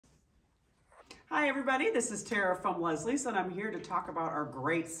Hi everybody, this is Tara from Leslie's and I'm here to talk about our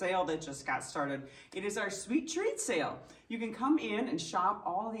great sale that just got started. It is our Sweet Treat Sale. You can come in and shop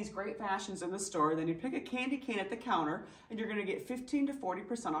all of these great fashions in the store, then you pick a candy cane at the counter and you're gonna get 15 to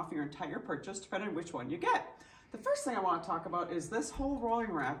 40% off your entire purchase depending on which one you get. The first thing I want to talk about is this whole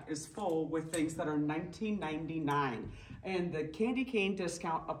rolling rack is full with things that are $19.99 and the candy cane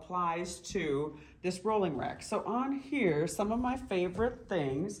discount applies to this rolling rack. So on here, some of my favorite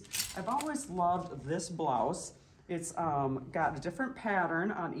things, I've always loved this blouse. It's got a different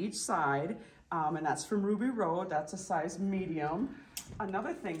pattern on each side and that's from Ruby Road. That's a size medium.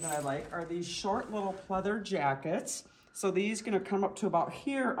 Another thing that I like are these short little pleather jackets. So these are gonna come up to about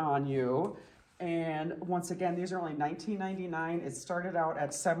here on you. And once again, these are only $19.99. It started out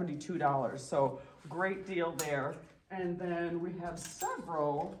at $72, so great deal there. And then we have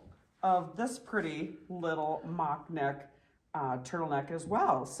several of this pretty little mock neck turtleneck as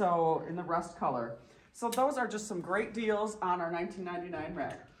well, so in the rust color. So those are just some great deals on our $19.99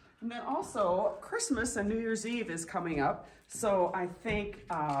 rack. And then also, Christmas and New Year's Eve is coming up, so I think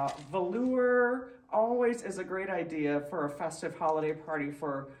velour always is a great idea for a festive holiday party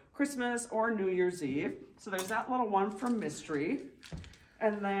for Christmas or New Year's Eve. So there's that little one from Mystery.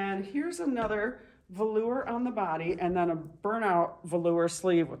 And then here's another velour on the body and then a burnout velour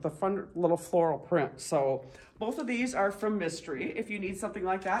sleeve with the fun little floral print. So both of these are from Mystery. If you need something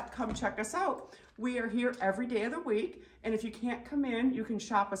like that, come check us out. We are here every day of the week. And if you can't come in, you can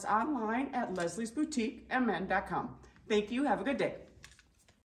shop us online at lesliesboutiquemn.com. Thank you. Have a good day.